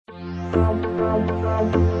Hello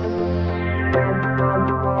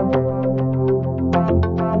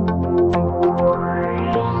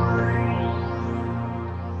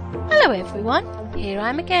everyone, here I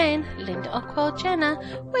am again, Linda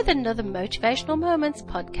Ockwell-Jenner, with another Motivational Moments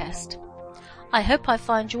podcast. I hope I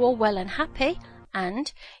find you all well and happy,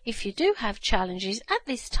 and if you do have challenges at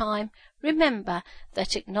this time, remember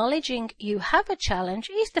that acknowledging you have a challenge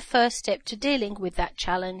is the first step to dealing with that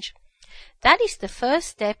challenge. That is the first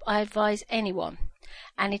step I advise anyone,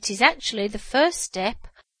 and it is actually the first step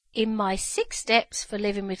in my 6 steps for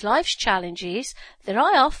living with life's challenges that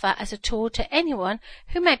I offer as a tool to anyone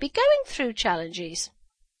who may be going through challenges.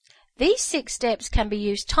 These 6 steps can be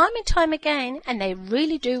used time and time again, and they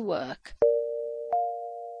really do work.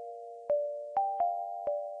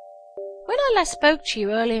 When I last spoke to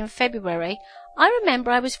you early in February, I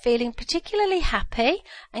remember I was feeling particularly happy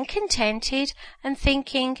and contented and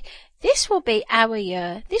thinking, this will be our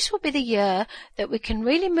year, this will be the year that we can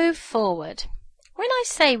really move forward. When I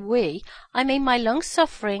say we, I mean my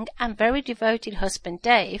long-suffering and very devoted husband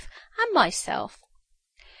Dave and myself.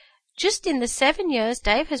 Just in the 7 years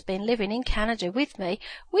Dave has been living in Canada with me,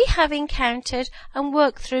 we have encountered and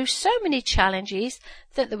worked through so many challenges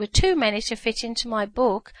that there were too many to fit into my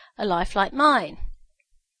book, A Life Like Mine.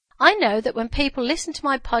 I know that when people listen to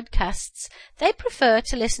my podcasts, they prefer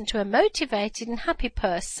to listen to a motivated and happy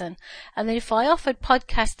person, and that if I offered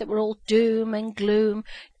podcasts that were all doom and gloom,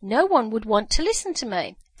 no one would want to listen to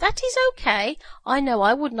me. That is okay. I know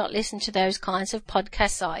I would not listen to those kinds of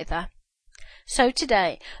podcasts either. So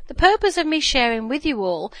today, the purpose of me sharing with you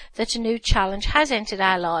all that a new challenge has entered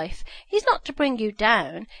our life is not to bring you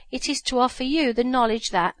down, it is to offer you the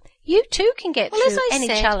knowledge that you too can get through any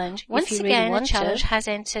challenge. Once again, a challenge has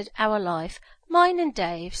entered our life, mine and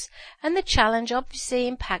Dave's, and the challenge obviously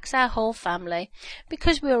impacts our whole family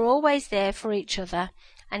because we are always there for each other,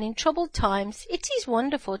 and in troubled times it is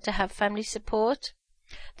wonderful to have family support.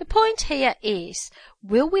 The point here is,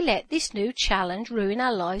 will we let this new challenge ruin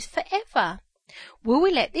our lives forever? Will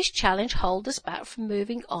we let this challenge hold us back from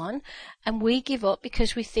moving on, and we give up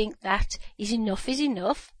because we think that is enough?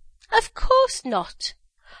 Of course not.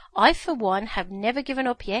 I, for one, have never given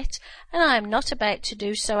up yet, and I am not about to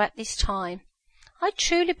do so at this time. I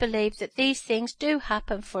truly believe that these things do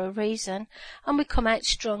happen for a reason, and we come out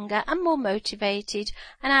stronger and more motivated,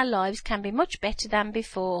 and our lives can be much better than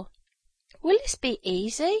before. Will this be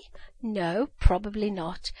easy? No, probably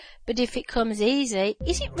not. But if it comes easy,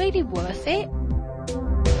 is it really worth it?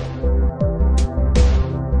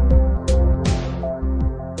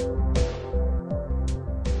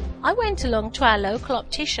 I went along to our local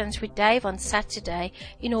opticians with Dave on Saturday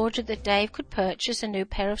in order that Dave could purchase a new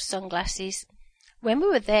pair of sunglasses. When we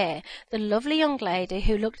were there, the lovely young lady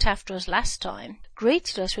who looked after us last time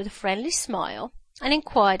greeted us with a friendly smile and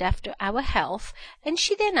inquired after our health, and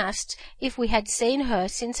she then asked if we had seen her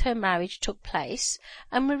since her marriage took place,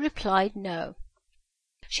 and we replied no.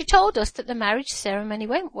 She told us that the marriage ceremony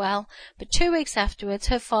went well, but 2 weeks afterwards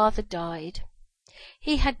her father died.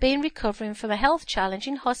 He had been recovering from a health challenge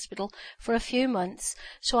in hospital for a few months,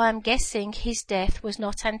 so I am guessing his death was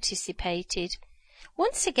not anticipated.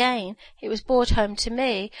 Once again, it was brought home to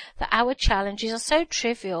me that our challenges are so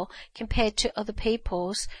trivial compared to other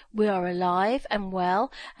people's. We are alive and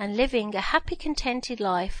well and living a happy, contented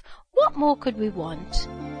life. What more could we want?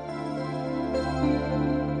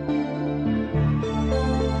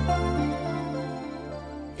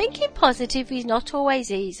 Thinking positive is not always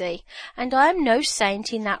easy, and I am no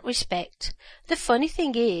saint in that respect. The funny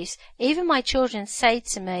thing is, even my children say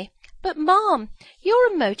to me, "But Mom, you're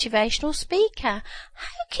a motivational speaker.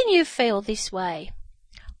 How can you feel this way?"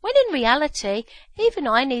 When in reality, even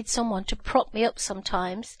I need someone to prop me up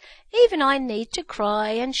sometimes. Even I need to cry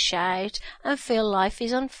and shout and feel life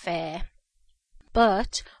is unfair.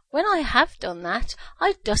 But when I have done that,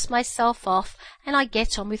 I dust myself off and I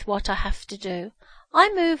get on with what I have to do. I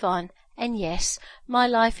move on, and yes, my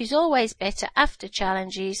life is always better after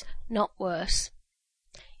challenges, not worse.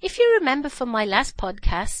 If you remember from my last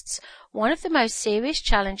podcasts, one of the most serious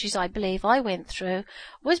challenges I believe I went through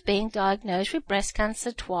was being diagnosed with breast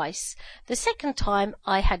cancer twice. The second time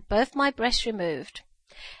I had both my breasts removed.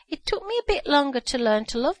 It took me a bit longer to learn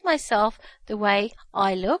to love myself the way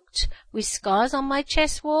I looked, with scars on my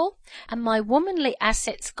chest wall, and my womanly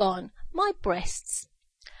assets gone, my breasts.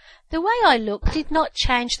 The way I looked did not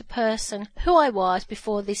change the person who I was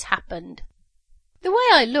before this happened. The way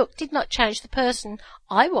I looked did not change the person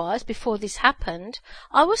I was before this happened.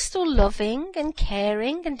 I was still loving and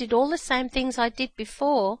caring and did all the same things I did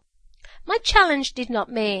before. My challenge did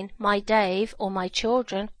not mean my Dave or my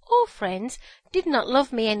children or friends did not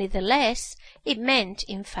love me any the less. It meant,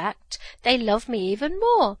 in fact, they love me even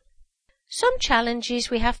more. Some challenges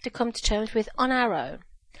we have to come to terms with on our own,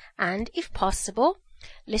 and, if possible,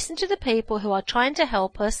 listen to the people who are trying to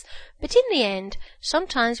help us, but in the end,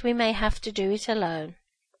 sometimes we may have to do it alone.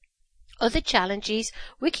 Other challenges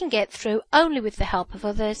we can get through only with the help of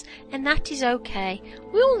others, and that is okay.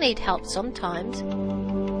 We all need help sometimes.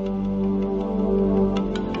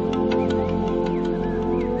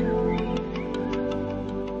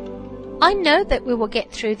 I know that we will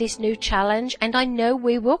get through this new challenge, and I know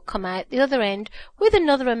we will come out the other end with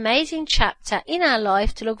another amazing chapter in our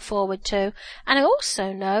life to look forward to, and I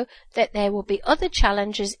also know that there will be other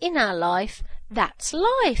challenges in our life. That's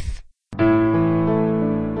life.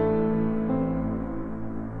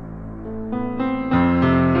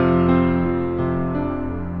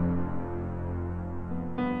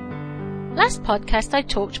 Last podcast I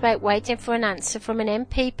talked about waiting for an answer from an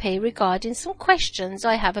MPP regarding some questions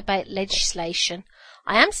I have about legislation.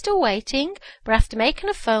 I am still waiting, but after making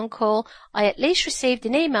a phone call, I at least received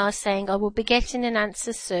an email saying I will be getting an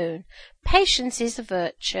answer soon. Patience is a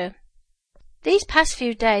virtue. These past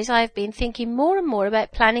few days I have been thinking more and more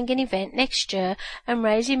about planning an event next year and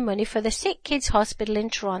raising money for the Sick Kids Hospital in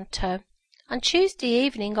Toronto. On Tuesday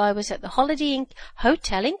evening I was at the Holiday Inn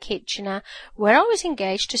Hotel in Kitchener, where I was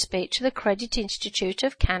engaged to speak to the Credit Institute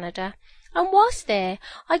of Canada. And whilst there,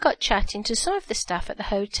 I got chatting to some of the staff at the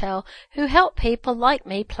hotel who help people like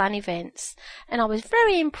me plan events, and I was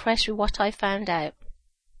very impressed with what I found out.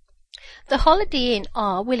 The Holiday Inn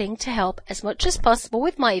are willing to help as much as possible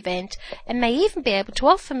with my event and may even be able to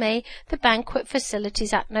offer me the banquet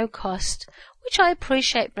facilities at no cost, which I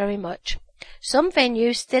appreciate very much. Some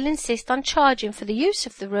venues still insist on charging for the use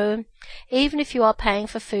of the room, even if you are paying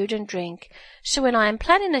for food and drink. So when I am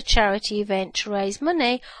planning a charity event to raise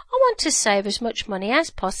money, I want to save as much money as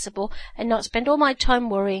possible and not spend all my time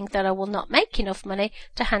worrying that I will not make enough money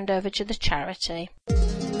to hand over to the charity.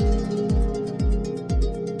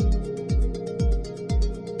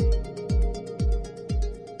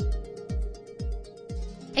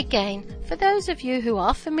 Again, for those of you who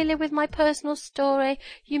are familiar with my personal story,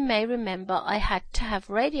 you may remember I had to have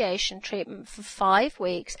radiation treatment for 5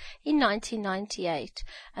 weeks in 1998,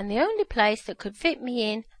 and the only place that could fit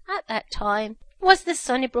me in at that time was the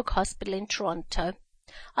Sunnybrook Hospital in Toronto.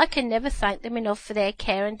 I can never thank them enough for their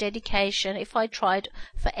care and dedication if I tried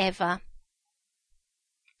forever.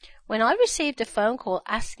 When I received a phone call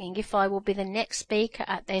asking if I will be the next speaker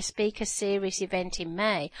at their Speaker Series event in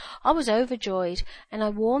May, I was overjoyed, and I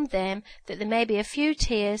warned them that there may be a few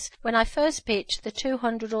tears when I first pitched the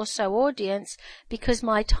 200 or so audience, because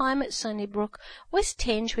my time at Sunnybrook was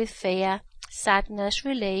tinged with fear, sadness,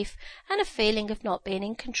 relief, and a feeling of not being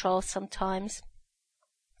in control sometimes.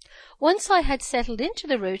 Once I had settled into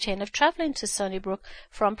the routine of travelling to Sunnybrook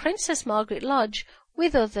from Princess Margaret Lodge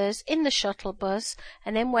with others in the shuttle bus,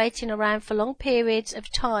 and then waiting around for long periods of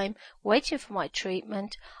time waiting for my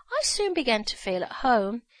treatment, I soon began to feel at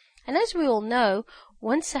home. And as we all know,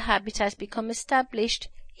 once a habit has become established,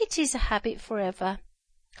 it is a habit forever.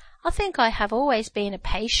 I think I have always been a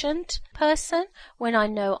patient person when I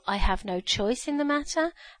know I have no choice in the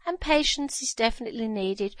matter, and patience is definitely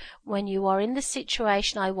needed when you are in the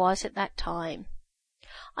situation I was at that time.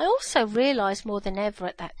 I also realised more than ever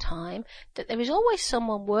at that time that there is always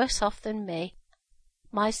someone worse off than me.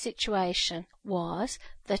 My situation was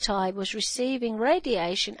that I was receiving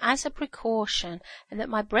radiation as a precaution and that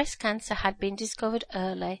my breast cancer had been discovered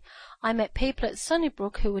early. I met people at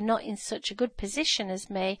Sunnybrook who were not in such a good position as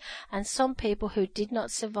me, and some people who did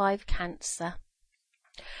not survive cancer.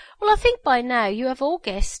 Well, I think by now you have all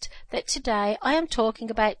guessed that today I am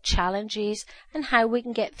talking about challenges and how we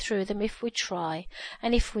can get through them if we try,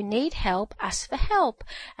 and if we need help, ask for help,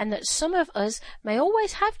 and that some of us may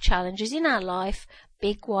always have challenges in our life,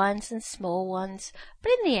 big ones and small ones,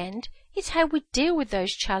 but in the end, it's how we deal with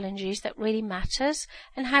those challenges that really matters,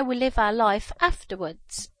 and how we live our life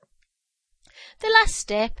afterwards. The last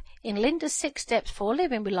step in Linda's 6 steps for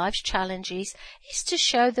living with life's challenges is to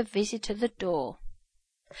show the visitor the door.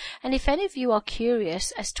 And if any of you are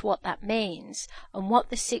curious as to what that means and what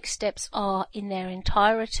the 6 steps are in their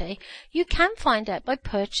entirety, you can find out by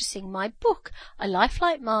purchasing my book, A Life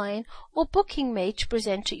Like Mine, or booking me to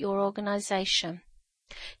present at your organisation.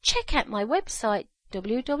 Check out my website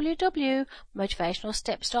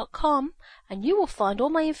www.motivationalsteps.com, and you will find all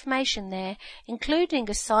my information there, including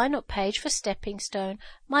a sign-up page for Stepping Stone,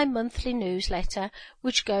 my monthly newsletter,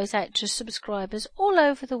 which goes out to subscribers all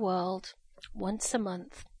over the world once a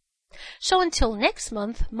month. So until next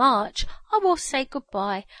month, March, I will say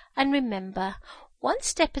goodbye, and remember, one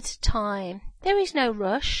step at a time. There is no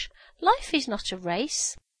rush. Life is not a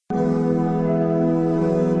race.